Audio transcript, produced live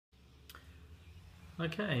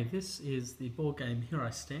Okay, this is the board game Here I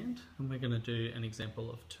Stand, and we're going to do an example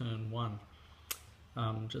of turn one.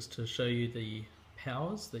 Just to show you the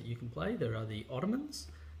powers that you can play, there are the Ottomans,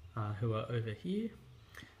 who are over here.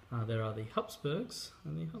 There are the Habsburgs,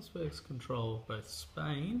 and the Habsburgs control both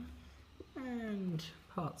Spain and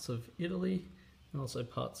parts of Italy, and also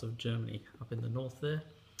parts of Germany up in the north there.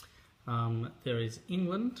 There is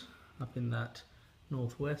England up in that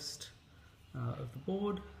northwest of the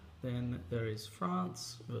board. Then there is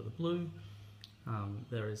France, who are the blue.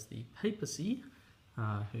 There is the papacy,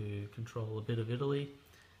 who control a bit of Italy.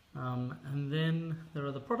 And then there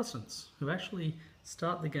are the Protestants, who actually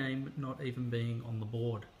start the game not even being on the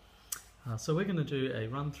board. So we're going to do a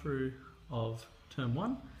run through of turn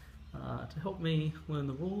one to help me learn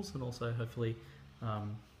the rules, and also hopefully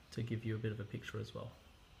to give you a bit of a picture as well.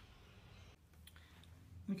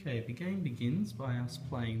 Okay, the game begins by us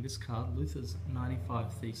playing this card, Luther's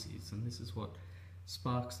 95 Theses, and this is what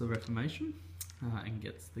sparks the Reformation and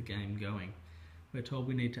gets the game going. We're told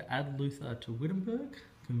we need to add Luther to Wittenberg,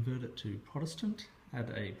 convert it to Protestant,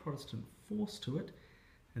 add a Protestant force to it,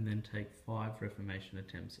 and then take 5 Reformation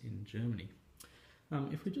attempts in Germany.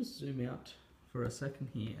 If we just zoom out for a second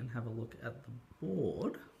here and have a look at the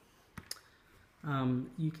board,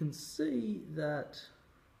 you can see that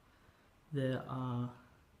there are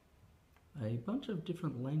a bunch of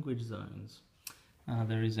different language zones.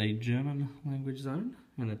 There is a German language zone,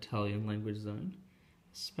 an Italian language zone,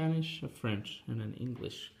 a Spanish, a French, and an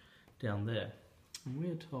English down there. And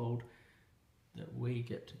we're told that we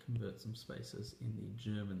get to convert some spaces in the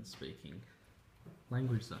German-speaking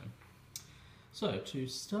language zone. So, to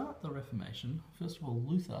start the Reformation, first of all,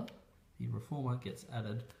 Luther, the reformer, gets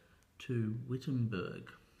added to Wittenberg.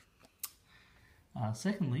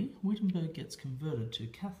 Secondly, Wittenberg gets converted to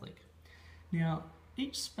Catholic. Now,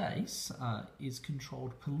 each space is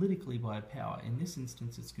controlled politically by a power. In this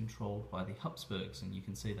instance, it's controlled by the Habsburgs, and you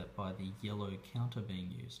can see that by the yellow counter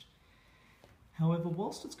being used. However,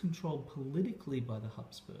 whilst it's controlled politically by the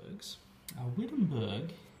Habsburgs,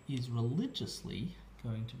 Wittenberg is religiously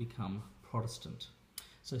going to become Protestant.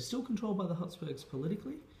 So still controlled by the Habsburgs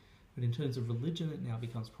politically, but in terms of religion it now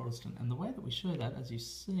becomes Protestant. And the way that we show that, as you've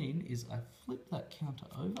seen, is I flip that counter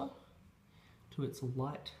over to its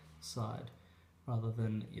light side rather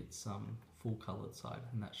than its full coloured side,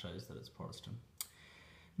 and that shows that it's Protestant.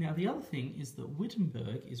 Now, the other thing is that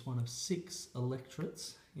Wittenberg is one of 6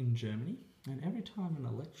 electorates in Germany, and every time an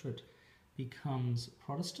electorate becomes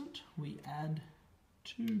Protestant, we add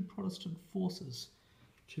 2 Protestant forces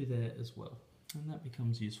to there as well, and that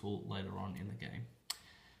becomes useful later on in the game.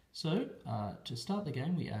 So, to start the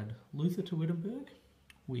game, we add Luther to Wittenberg,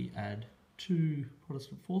 we add 2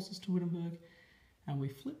 Protestant forces to Wittenberg, and we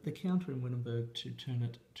flip the counter in Wittenberg to turn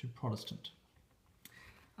it to Protestant.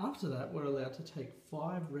 After that, we're allowed to take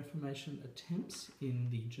 5 Reformation attempts in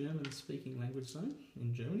the German-speaking language zone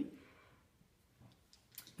in Germany,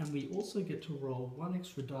 and we also get to roll 1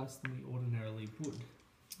 extra dice than we ordinarily would,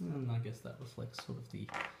 and I guess that reflects sort of the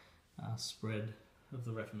spread of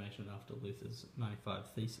the Reformation after Luther's 95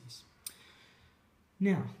 Theses.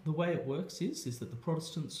 Now, the way it works is that the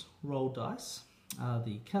Protestants roll dice,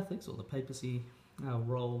 the Catholics or the papacy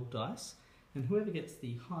roll dice, and whoever gets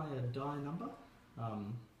the higher die number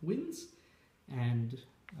wins, and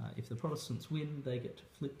if the Protestants win, they get to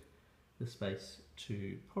flip the space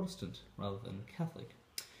to Protestant rather than Catholic,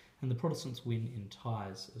 and the Protestants win in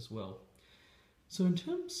ties as well. So in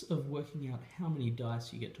terms of working out how many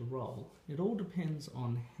dice you get to roll, it all depends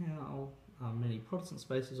on how many Protestant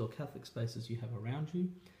spaces or Catholic spaces you have around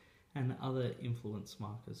you, and other influence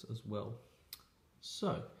markers as well.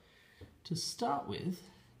 So, to start with,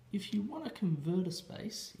 if you want to convert a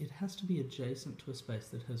space, it has to be adjacent to a space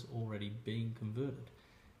that has already been converted.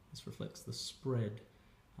 This reflects the spread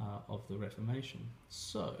of the Reformation.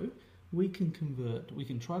 So, we can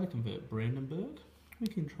try to convert Brandenburg, we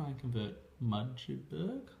can try and convert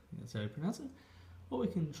Magdeburg, that's how you pronounce it, or we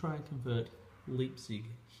can try and convert Leipzig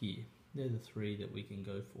here. They're the 3 that we can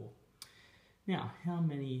go for. Now, how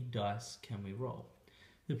many dice can we roll?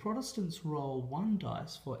 The Protestants roll 1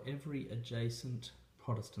 dice for every adjacent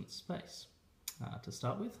Protestant space. To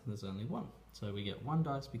start with, there's only 1. So we get 1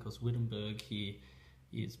 dice because Wittenberg here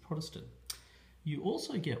is Protestant. You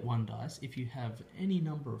also get 1 dice if you have any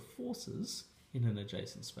number of forces in an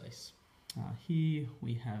adjacent space. Here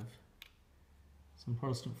we have some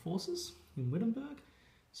Protestant forces in Wittenberg,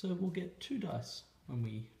 so we'll get 2 dice when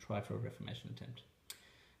we try for a Reformation attempt.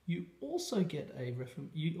 You also get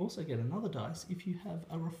another dice if you have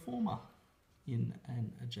a reformer in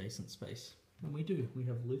an adjacent space, and we do. We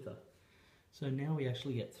have Luther. So now we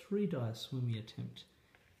actually get 3 dice when we attempt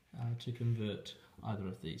to convert either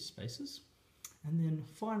of these spaces. And then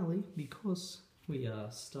finally, because we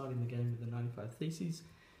are starting the game with the 95 Theses,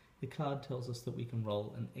 the card tells us that we can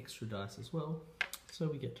roll an extra dice as well, so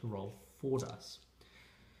we get to roll 4 dice.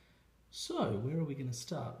 So, where are we going to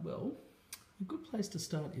start? Well, a good place to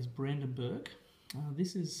start is Brandenburg.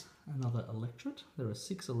 This is another electorate. There are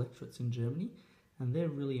 6 electorates in Germany, and they're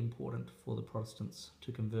really important for the Protestants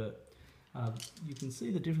to convert. You can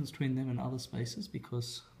see the difference between them and other spaces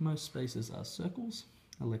because most spaces are circles,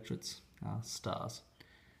 electorates are stars.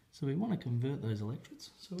 So we want to convert those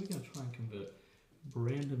electorates. So we're going to try and convert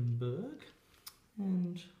Brandenburg,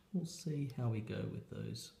 and we'll see how we go with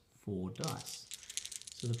those 4 dice.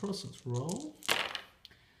 So the Protestants roll.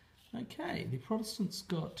 Okay, the Protestants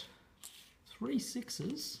got 3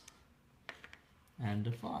 6s and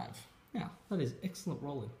a 5. Now, that is excellent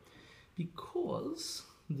rolling. Because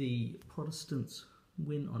the Protestants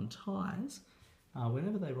win on ties,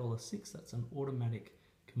 whenever they roll a 6, that's an automatic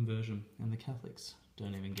conversion, and the Catholics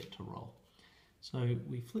don't even get to roll. So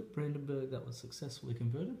we flip Brandenburg, that was successfully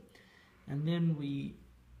converted, and then we,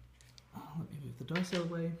 let me move the dice out of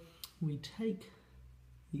the way, we take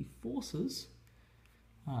the forces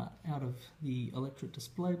out of the electorate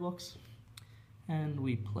display box and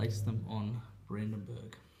we place them on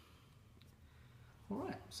Brandenburg.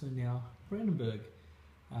 Alright, so now Brandenburg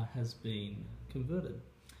has been converted.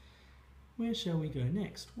 Where shall we go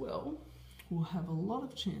next? Well, we'll have a lot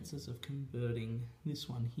of chances of converting this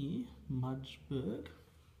one here, Mudgeburg,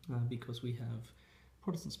 because we have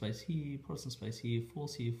Protestant space here, Force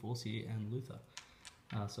here, and Luther.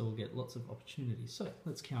 So we'll get lots of opportunities. So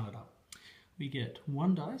let's count it up. We get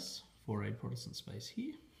 1 dice for a Protestant space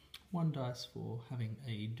here, 1 dice for having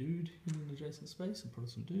a dude in an adjacent space, a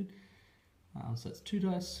Protestant dude. So that's 2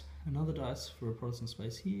 dice, another dice for a Protestant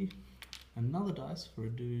space here, another dice for a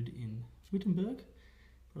dude in Wittenberg,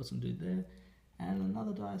 Protestant dude there, and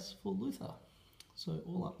another dice for Luther. So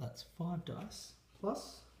all up that's 5 dice,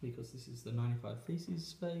 plus, because this is the 95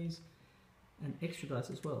 Theses phase, an extra dice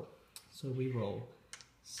as well. So we roll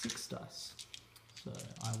 6 dice. So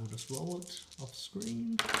I will just roll it off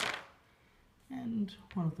screen, and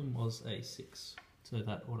one of them was a 6. So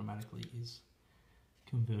that automatically is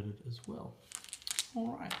converted as well.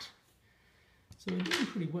 Alright, so we're doing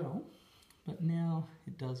pretty well, but now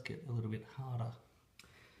it does get a little bit harder.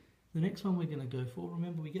 The next one we're going to go for,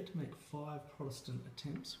 remember we get to make 5 Protestant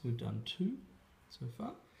attempts, we've done 2 so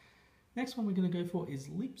far. Next one we're going to go for is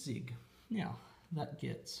Leipzig. Now that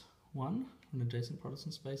gets 1, an adjacent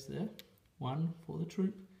Protestant space there, 1 for the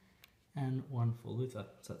troop, and 1 for Luther.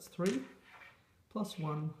 So that's 3, plus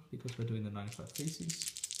 1 because we're doing the 95 Theses.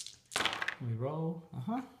 We roll,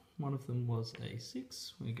 one of them was a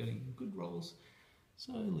 6, we're getting good rolls,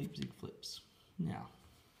 so Leipzig flips. Now,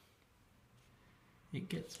 it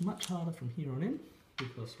gets much harder from here on in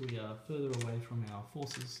because we are further away from our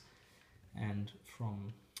forces and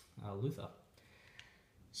from Luther.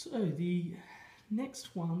 So the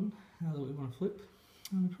next one that we want to flip,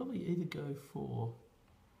 we'll probably either go for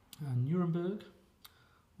Nuremberg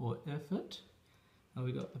or Erfurt.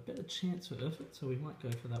 We've got a better chance for Erfurt, so we might go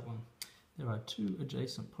for that one. There are 2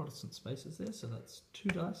 adjacent Protestant spaces there, so that's 2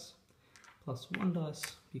 dice, plus 1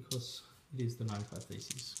 dice because it is the 95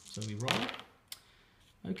 Theses. So we roll.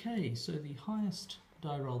 Okay, so the highest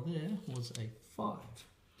die roll there was a 5,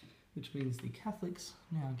 which means the Catholics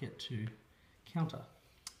now get to counter.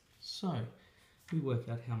 So we work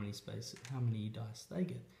out how many dice they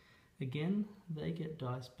get. Again, they get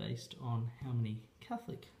dice based on how many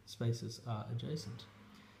Catholic spaces are adjacent.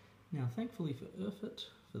 Now, thankfully for Erfurt,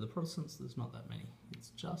 for the Protestants, there's not that many.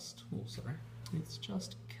 It's just, it's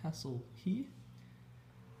just Kassel here,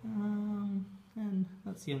 and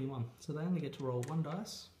that's the only one. So they only get to roll 1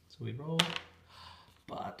 dice. So we roll,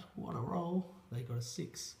 but what a roll! They got a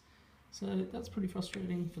 6. So that's pretty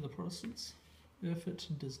frustrating for the Protestants. Erfurt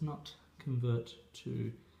does not convert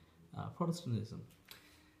to Protestantism.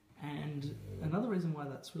 And another reason why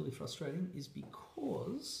that's really frustrating is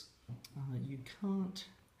because you can't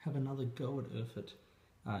have another go at Erfurt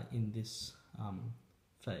in this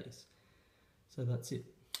phase. So that's it.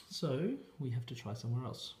 So we have to try somewhere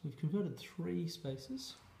else. We've converted 3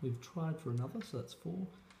 spaces. We've tried for another, so that's 4.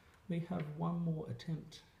 We have 1 more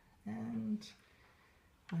attempt, and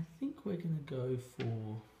I think we're going to go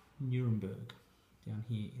for Nuremberg down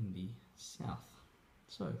here in the south.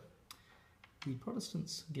 So the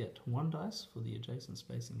Protestants get 1 dice for the adjacent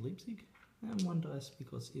space in Leipzig, and 1 dice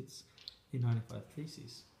because it's the 95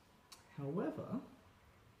 Theses. However,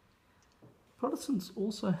 Protestants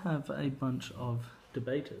also have a bunch of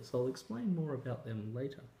debaters. I'll explain more about them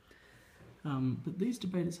later. But these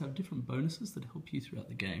debaters have different bonuses that help you throughout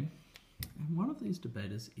the game. And one of these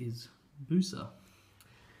debaters is Busa.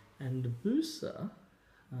 And Busa,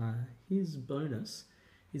 his bonus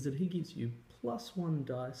is that he gives you +1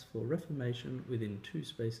 dice for Reformation within 2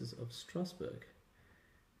 spaces of Strasbourg.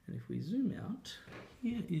 And if we zoom out,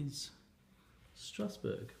 here is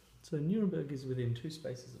Strasbourg. So Nuremberg is within 2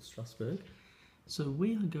 spaces of Strasbourg. So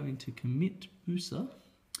we are going to commit Busa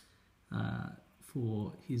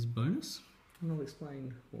for his bonus. And I'll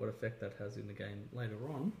explain what effect that has in the game later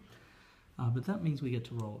on. But that means we get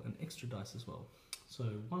to roll an extra dice as well. So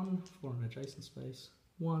 1 for an adjacent space,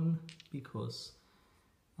 1 because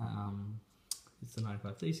it's the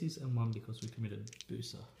 95 Theses, and 1 because we committed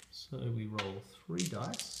Busa. So we roll 3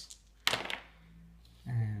 dice,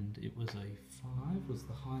 and it was a 5 was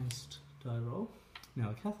the highest die roll. Now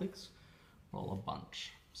the Catholics roll a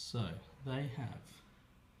bunch. So they have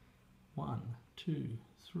 1, 2,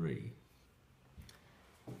 3,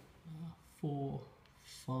 4,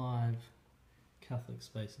 5 Catholic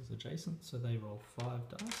spaces adjacent, so they roll 5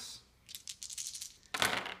 dice.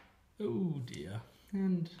 Oh dear,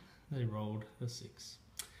 and they rolled a 6.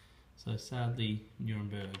 So sadly,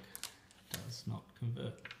 Nuremberg does not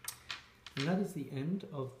convert. And that is the end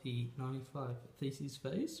of the 95 Theses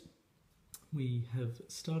phase. We have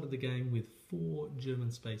started the game with 4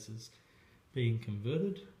 German spaces being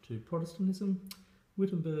converted to Protestantism: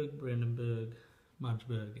 Wittenberg, Brandenburg,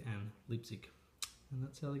 Magdeburg and Leipzig. And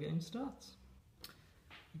that's how the game starts.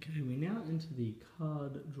 Okay, we now enter the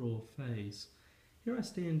card draw phase. Here I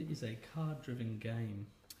Stand is a card-driven game,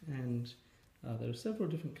 and there are several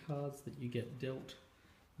different cards that you get dealt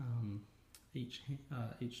each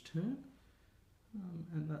turn,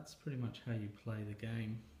 and that's pretty much how you play the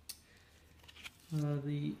game.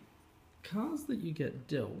 The cards that you get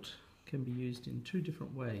dealt can be used in 2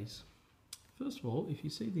 different ways. First of all, if you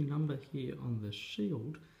see the number here on the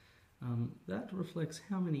shield, that reflects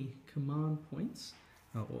how many command points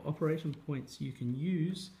or operation points you can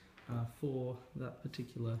use for that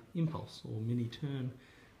particular impulse or mini turn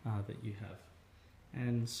that you have.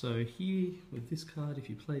 And so here with this card, if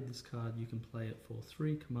you played this card, you can play it for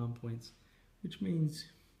 3 command points, which means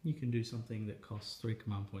you can do something that costs 3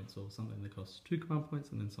 command points, or something that costs 2 command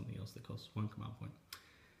points, and then something else that costs 1 command point.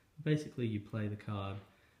 Basically, you play the card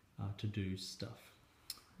to do stuff.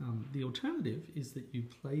 The alternative is that you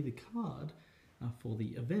play the card for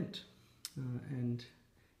the event, and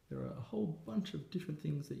there are a whole bunch of different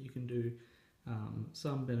things that you can do.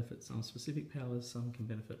 Some benefit some specific powers, some can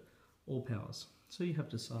benefit all powers. So you have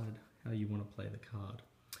to decide how you want to play the card.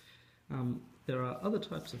 There are other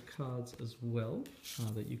types of cards as well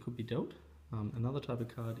that you could be dealt. Another type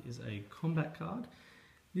of card is a combat card.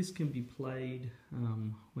 This can be played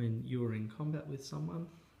when you are in combat with someone,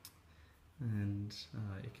 and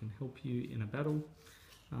it can help you in a battle.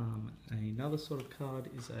 Another sort of card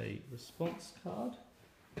is a response card,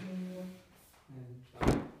 and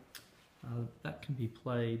that can be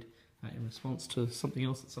played in response to something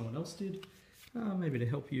else that someone else did, maybe to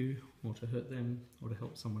help you or to hurt them or to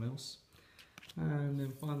help someone else. And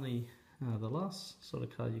then finally, the last sort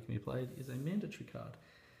of card you can be played is a mandatory card.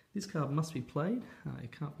 This card must be played,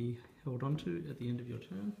 it can't be held onto at the end of your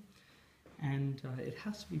turn, and it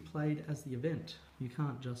has to be played as the event. You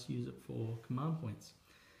can't just use it for command points.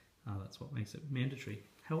 That's what makes it mandatory.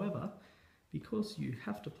 However, because you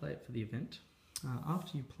have to play it for the event,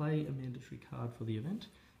 after you play a mandatory card for the event,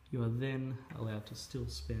 you are then allowed to still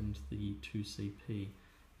spend the 2 CP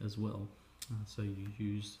as well. So you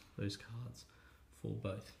use those cards for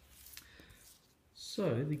both.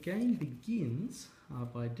 So the game begins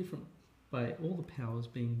by all the powers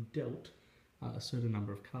being dealt a certain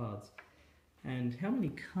number of cards. And how many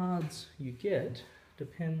cards you get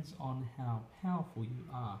depends on how powerful you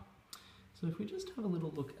are. So if we just have a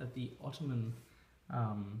little look at the Ottoman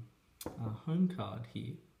home card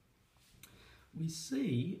here, we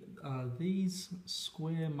see these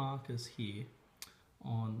square markers here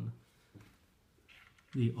on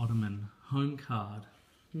the Ottoman home card.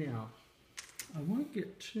 Now, I won't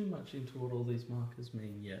get too much into what all these markers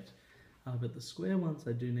mean yet, but the square ones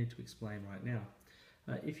I do need to explain right now.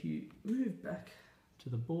 If you move back to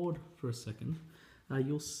the board for a second,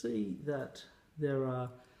 you'll see that there are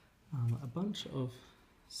a bunch of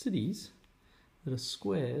cities that are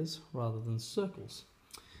squares rather than circles.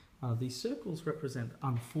 These circles represent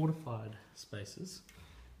unfortified spaces.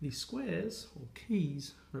 The squares, or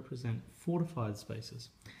keys, represent fortified spaces.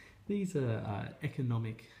 These are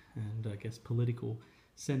economic and, I guess, political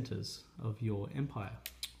centres of your empire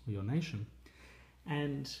or your nation.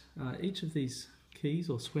 And each of these keys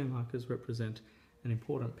or square markers represent an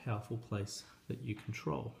important, powerful place that you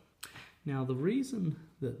control. Now the reason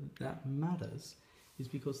that that matters is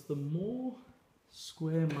because the more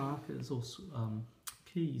square markers or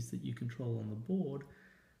keys that you control on the board,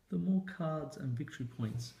 the more cards and victory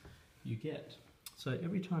points you get. So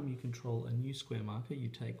every time you control a new square marker, you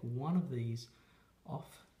take one of these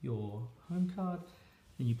off your home card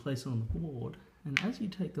and you place it on the board, and as you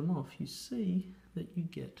take them off you see that you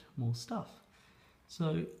get more stuff.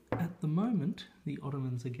 So at the moment the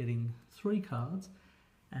Ottomans are getting 3 cards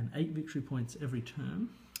and 8 victory points every turn.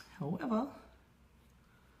 However,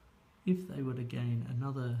 if they were to gain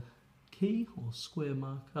another key or square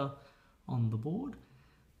marker on the board,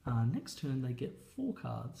 next turn they get 4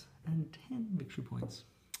 cards and 10 victory points.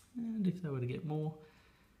 And if they were to get more,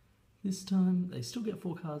 this time they still get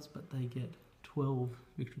 4 cards, but they get 12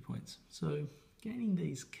 victory points. So gaining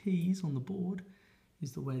these keys on the board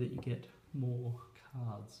is the way that you get more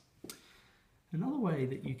cards. Another way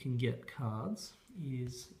that you can get cards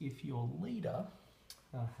is if your leader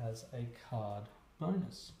has a card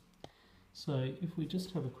bonus. So if we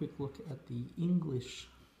just have a quick look at the English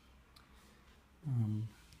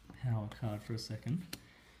power card for a second,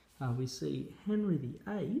 we see Henry VIII,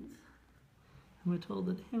 and we're told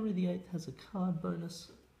that Henry VIII has a card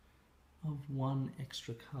bonus of 1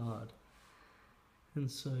 extra card. And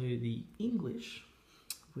so the English,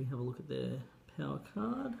 if we have a look at their power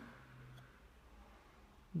card,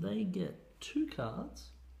 they get 2 cards,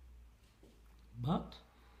 but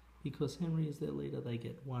because Henry is their leader, they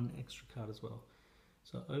get 1 extra card as well.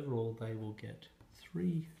 So overall, they will get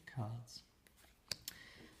 3 cards.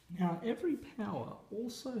 Now, every power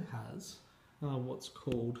also has what's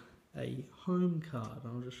called a home card.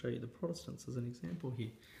 I'll just show you the Protestants as an example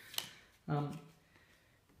here.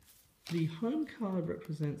 The home card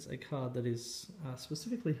represents a card that is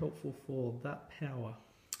specifically helpful for that power.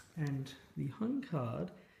 And the home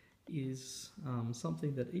card is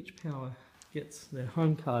something that each power gets their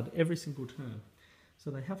home card every single turn.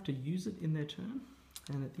 So they have to use it in their turn,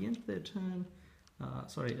 and at the end of their turn,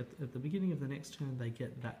 at the beginning of the next turn, they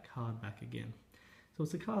get that card back again. So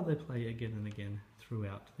it's a card they play again and again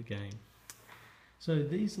throughout the game. So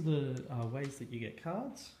these are the ways that you get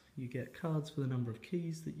cards. You get cards for the number of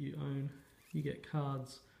keys that you own. You get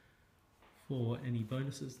cards for any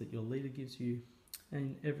bonuses that your leader gives you,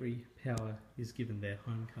 and every power is given their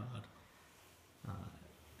home card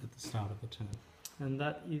at the start of the turn. And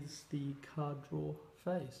that is the card draw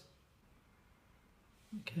phase.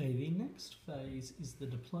 Okay, the next phase is the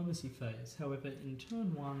diplomacy phase. However, in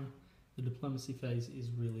turn 1, the diplomacy phase is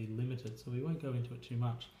really limited, so we won't go into it too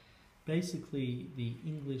much. Basically, the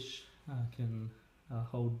English can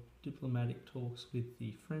hold diplomatic talks with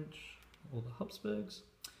the French or the Habsburgs,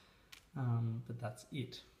 but that's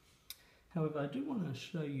it. However, I do want to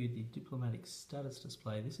show you the diplomatic status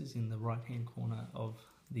display. This is in the right-hand corner of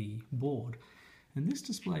the board, and this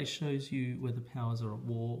display shows you whether powers are at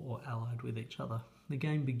war or allied with each other. The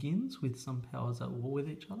game begins with some powers at war with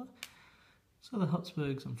each other. So the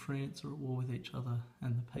Habsburgs and France are at war with each other,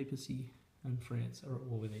 and the papacy and France are at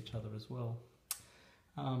war with each other as well.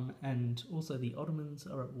 And also the Ottomans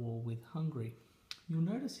are at war with Hungary. You'll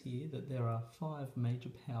notice here that there are 6 major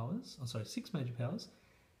powers.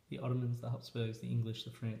 The Ottomans, the Habsburgs, the English,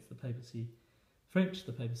 the French, the papacy,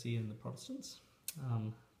 and the Protestants.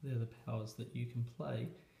 They're the powers that you can play.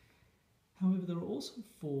 However, there are also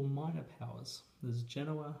 4 minor powers. There's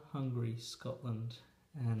Genoa, Hungary, Scotland,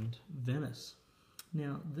 and Venice.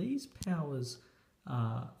 Now, these powers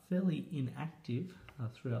are fairly inactive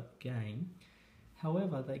throughout the game.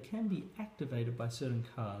 However, they can be activated by certain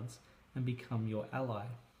cards and become your ally.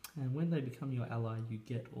 And when they become your ally, you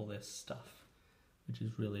get all their stuff, which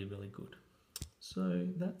is really, really good. So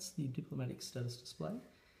that's the diplomatic status display.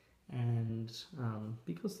 And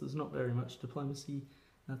because there's not very much diplomacy,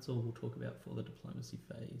 that's all we'll talk about for the diplomacy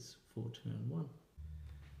phase for turn 1.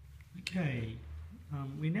 Okay,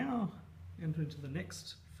 we now enter into the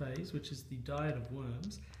next phase, which is the Diet of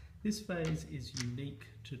Worms. This phase is unique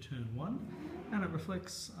to turn 1, and it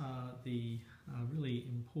reflects the really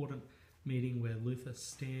important meeting where Luther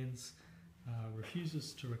stands,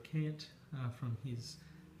 refuses to recant from his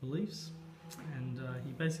beliefs, and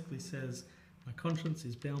he basically says, "My conscience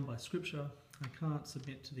is bound by Scripture. I can't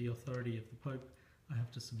submit to the authority of the Pope. I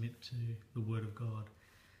have to submit to the Word of God.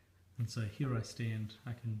 And so here I stand,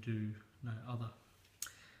 I can do no other."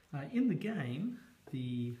 In the game,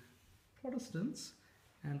 the Protestants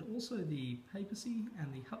and also the papacy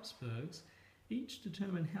and the Habsburgs each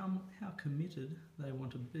determine how committed they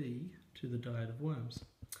want to be to the Diet of Worms.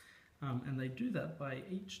 And they do that by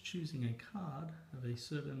each choosing a card of a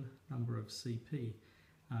certain number of CP.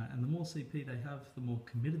 And the more CP they have, the more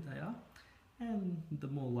committed they are. and the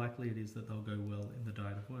more likely it is that they'll go well in the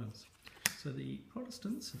Diet of Worms. So the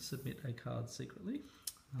Protestants submit a card secretly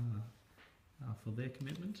for their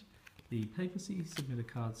commitment. The Papacy submit a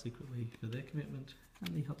card secretly for their commitment,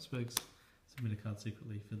 and the Habsburgs submit a card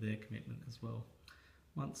secretly for their commitment as well.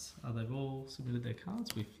 Once they've all submitted their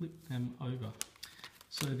cards, we flip them over.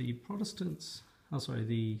 So the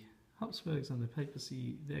the Habsburgs and the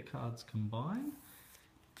Papacy, their cards combine,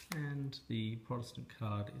 and the Protestant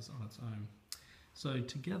card is on its own. So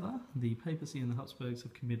together, the Papacy and the Habsburgs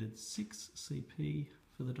have committed 6 CP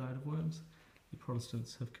for the Diet of Worms. The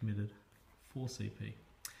Protestants have committed 4 CP.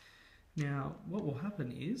 Now, what will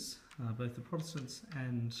happen is both the Protestants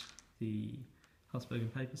and the Habsburg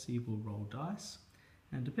and Papacy will roll dice,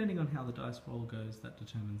 and depending on how the dice roll goes, that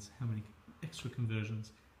determines how many extra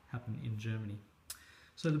conversions happen in Germany.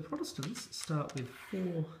 So the Protestants start with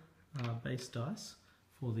 4 base dice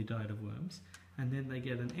for the Diet of Worms, and then they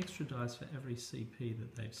get an extra dice for every CP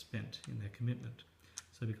that they've spent in their commitment.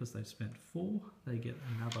 So because they've spent 4, they get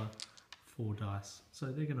another 4 dice. So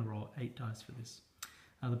they're going to roll 8 dice for this.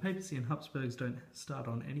 The Papacy and Habsburgs don't start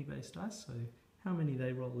on any base dice, so how many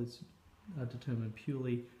they roll is determined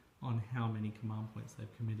purely on how many command points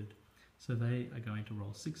they've committed. So they are going to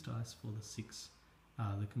roll 6 dice for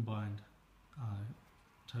the combined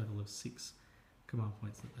total of 6 command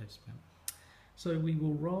points that they've spent. So we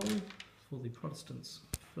will roll for the Protestants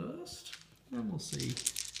first, and we'll see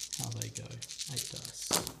how they go. 8 dice.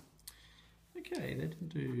 Okay, they didn't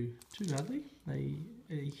do too badly. A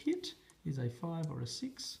hit is a 5 or a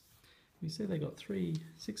 6. We say they got 3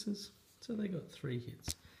 6s, so they got 3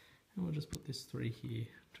 hits. And we'll just put this 3 here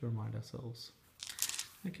to remind ourselves.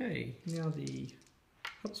 Okay, now the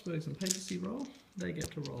Habsburgs and Papacy roll. They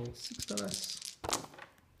get to roll 6 dice.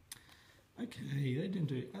 Okay, they didn't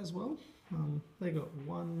do as well. They got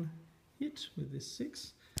 1 hit with this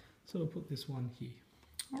 6, so we'll put this 1 here.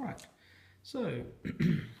 Alright, so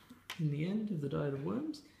in the end of the Diet of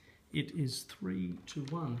Worms, it is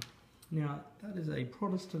 3-1. Now, that is a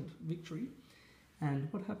Protestant victory, and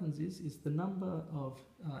what happens is the number of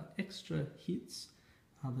extra hits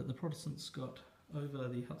that the Protestants got over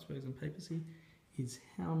the Habsburgs and Papacy is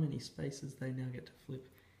how many spaces they now get to flip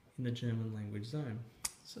in the German language zone.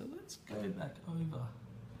 So let's go back over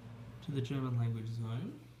to the German language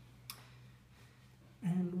zone,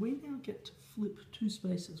 and we now get to flip 2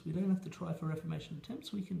 spaces. We don't have to try for Reformation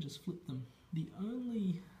attempts, we can just flip them. The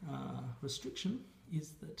only restriction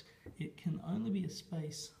is that it can only be a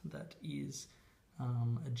space that is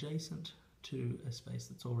adjacent to a space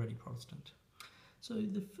that's already Protestant. So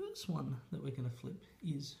the first one that we're going to flip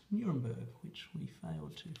is Nuremberg, which we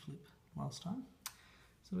failed to flip last time.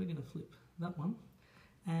 So we're going to flip that one,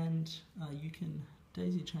 and you can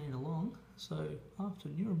daisy chain along. So after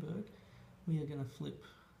Nuremberg, we are going to flip,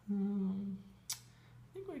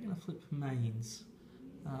 I think we're going to flip Mainz.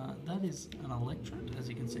 That is an electorate. As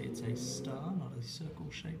you can see, it's a star, not a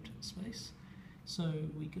circle-shaped space. So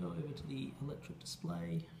we go over to the electorate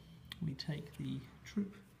display, we take the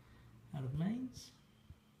troop out of Mainz,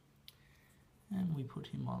 and we put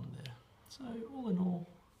him on there. So all in all,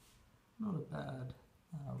 not a bad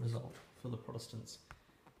result for the Protestants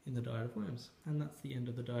in the Diet of Worms. And that's the end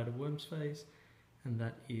of the Diet of Worms phase, and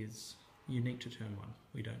that is unique to turn 1.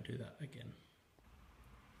 We don't do that again.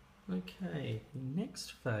 Okay, the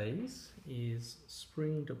next phase is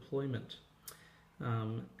spring deployment.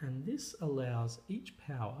 And this allows each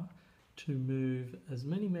power to move as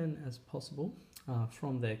many men as possible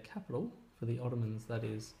from their capital, for the Ottomans that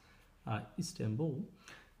is Istanbul,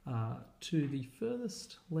 to the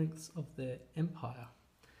furthest lengths of their empire.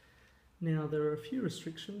 Now there are a few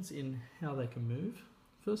restrictions in how they can move.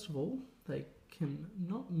 First of all, they can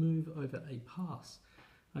not move over a pass.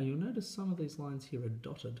 You'll notice some of these lines here are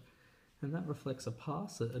dotted, and that reflects a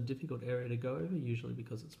pass, a difficult area to go over, usually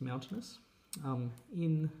because it's mountainous.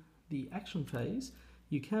 In the action phase,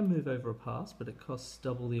 you can move over a pass, but it costs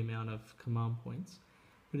double the amount of command points.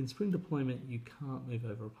 But in spring deployment, you can't move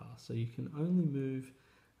over a pass, so you can only move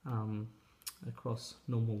across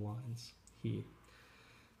normal lines here.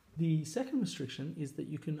 The second restriction is that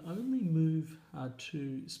you can only move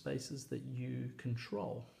to spaces that you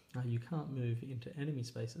control. You can't move into enemy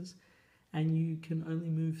spaces, and you can only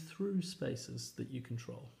move through spaces that you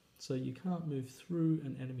control. So you can't move through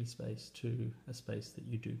an enemy space to a space that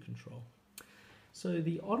you do control. So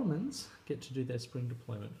the Ottomans get to do their spring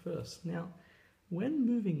deployment first. Now, when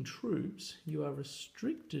moving troops, you are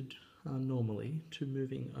restricted normally to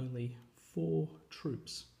moving only 4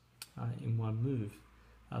 troops in one move.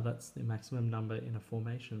 That's the maximum number in a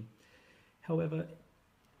formation. However,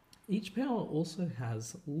 each power also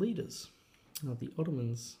has leaders. The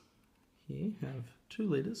Ottomans here have two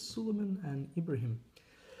leaders, Suleiman and Ibrahim.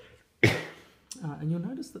 And you'll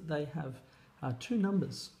notice that they have two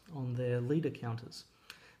numbers on their leader counters.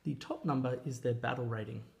 The top number is their battle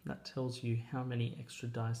rating. That tells you how many extra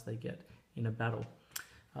dice they get in a battle.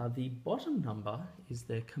 The bottom number is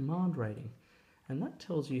their command rating, and that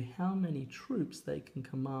tells you how many troops they can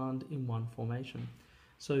command in one formation.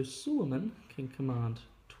 So Suleiman can command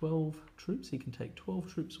 12 troops. He can take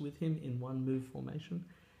 12 troops with him in one move formation.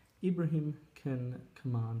 Ibrahim can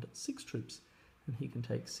command 6 troops, and he can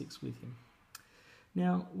take 6 with him.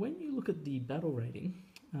 Now, when you look at the battle rating,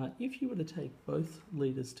 if you were to take both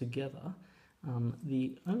leaders together,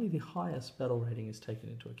 only the highest battle rating is taken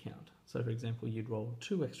into account. So, for example, you'd roll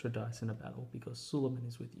 2 extra dice in a battle because Suleiman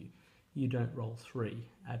is with you. You don't roll 3,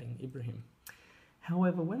 adding Ibrahim.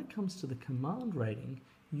 However, when it comes to the command rating,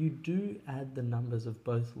 you do add the numbers of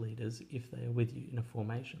both leaders if they are with you in a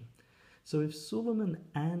formation. So if Suleiman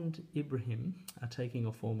and Ibrahim are taking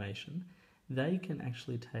a formation, they can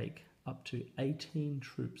actually take up to 18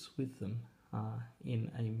 troops with them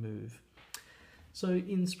in a move. So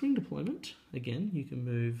in spring deployment, again, you can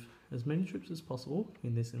move as many troops as possible,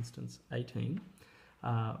 in this instance 18,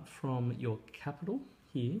 from your capital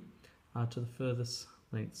here to the furthest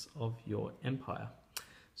lengths of your empire.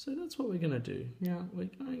 So that's what we're going to do. Now we're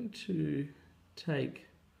going to take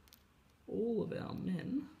all of our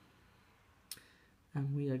men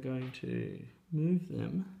and we are going to move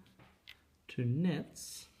them to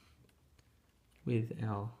nets with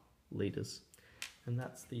our leaders. And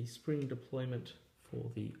that's the spring deployment for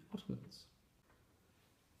the Ottomans.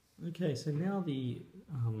 Okay, so now the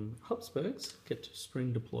Habsburgs get to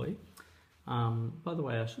spring deploy. By the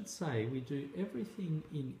way, I should say we do everything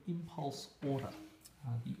in impulse order.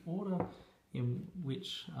 The order in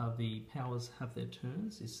which the powers have their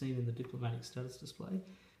turns is seen in the diplomatic status display.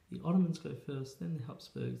 The Ottomans go first, then the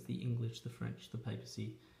Habsburgs, the English, the French, the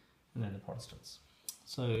papacy, and then the Protestants.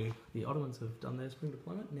 So the Ottomans have done their spring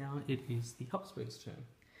deployment, now it is the Habsburgs' turn.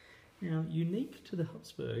 Now, unique to the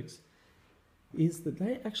Habsburgs is that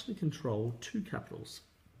they actually control 2 capitals.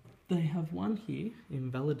 They have one here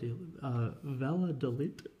in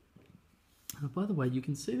Valladolid. By the way, you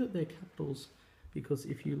can see that they're capitals because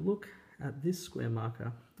if you look at this square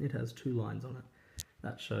marker, it has 2 lines on it.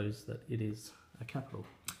 That shows that it is a capital.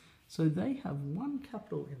 So they have one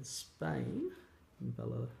capital in Spain, in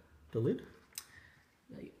Valladolid.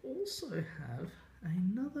 They also have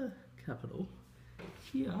another capital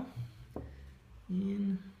here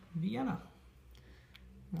in Vienna.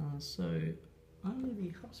 So only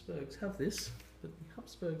the Habsburgs have this, but the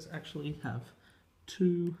Habsburgs actually have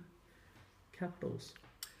 2 capitals.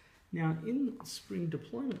 Now in spring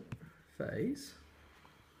deployment phase,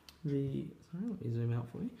 let me zoom out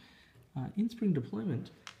for you. In spring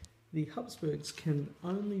deployment, the Habsburgs can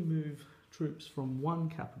only move troops from one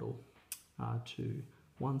capital to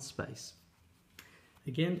one space.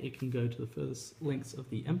 Again, it can go to the furthest lengths of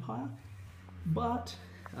the empire, but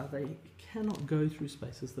they cannot go through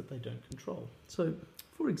spaces that they don't control. So,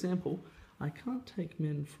 for example, I can't take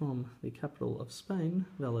men from the capital of Spain,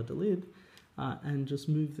 Valladolid, and just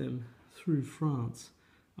move them through France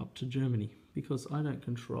up to Germany, because I don't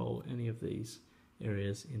control any of these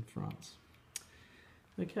areas in France.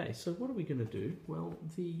 Okay, so what are we going to do? Well,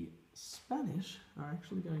 the Spanish are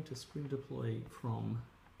actually going to spring deploy from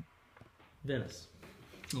Venice.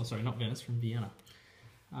 Oh, sorry, not Venice, from Vienna.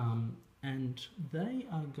 And they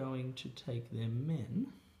are going to take their men.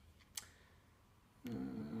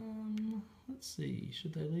 Let's see,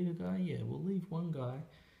 should they leave a guy? Yeah, we'll leave one guy.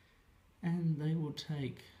 And they will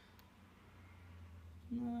take...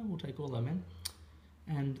 No, we'll take all our men.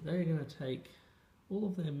 And they're going to take all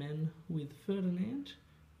of their men with Ferdinand,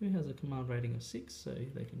 who has a command rating of 6, so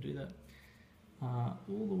they can do that.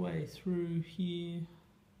 All the way through here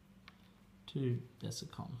to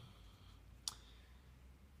Besançon.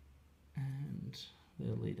 And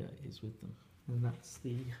their leader is with them. And that's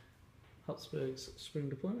the Habsburgs spring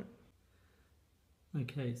deployment.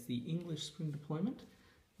 Okay, it's the English spring deployment.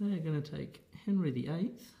 They're going to take Henry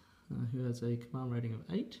VIII, who has a command rating of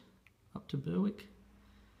 8, up to Berwick.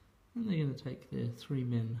 And they're going to take their 3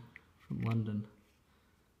 men from London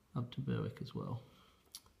up to Berwick as well,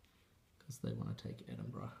 because they want to take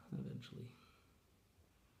Edinburgh eventually.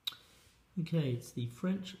 Okay, it's the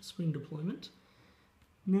French spring deployment.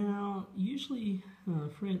 Now, usually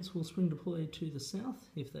France will spring deploy to the south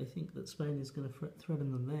if they think that Spain is going to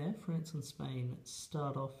threaten them there. France and Spain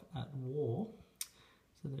start off at war,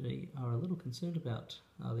 so they are a little concerned about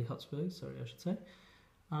the Habsburgs, sorry I should say.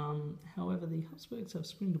 However, the Habsburgs have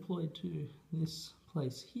spring deployed to this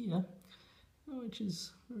place here, which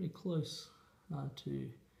is very close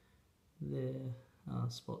to their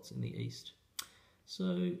spots in the east.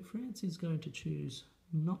 So France is going to choose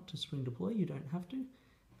not to spring deploy. You don't have to.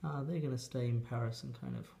 They're going to stay in Paris and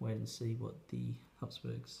kind of wait and see what the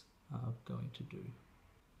Habsburgs are going to do.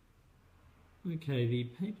 Okay, the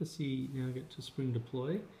papacy now get to spring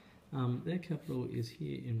deploy. Their capital is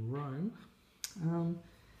here in Rome.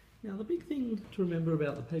 Now the big thing to remember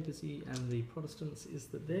about the papacy and the Protestants is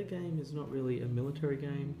that their game is not really a military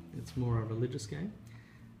game, it's more a religious game.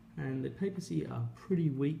 And the papacy are pretty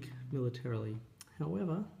weak militarily.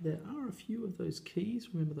 However, there are a few of those keys,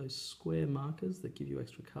 remember those square markers that give you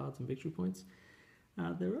extra cards and victory points?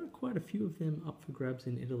 There are quite a few of them up for grabs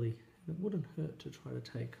in Italy. It wouldn't hurt to try to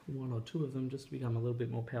take one or two of them just to become a little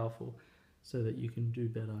bit more powerful so that you can do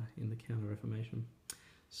better in the Counter-Reformation.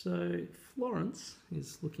 So Florence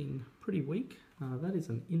is looking pretty weak. That is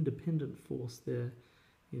an independent force there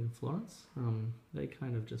in Florence. They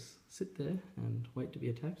kind of just sit there and wait to be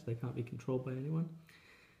attacked. They can't be controlled by anyone.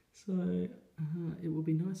 So it would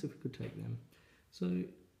be nice if we could take them. So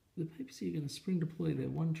the papacy are going to spring deploy their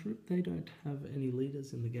one troop. They don't have any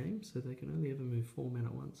leaders in the game, so they can only ever move 4 men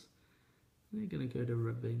at once. They're going to go to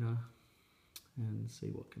Ravenna and see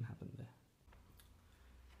what can happen there.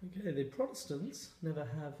 Okay, the Protestants never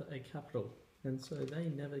have a capital, and so they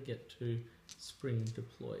never get to spring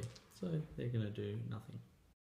deploy. So they're going to do nothing.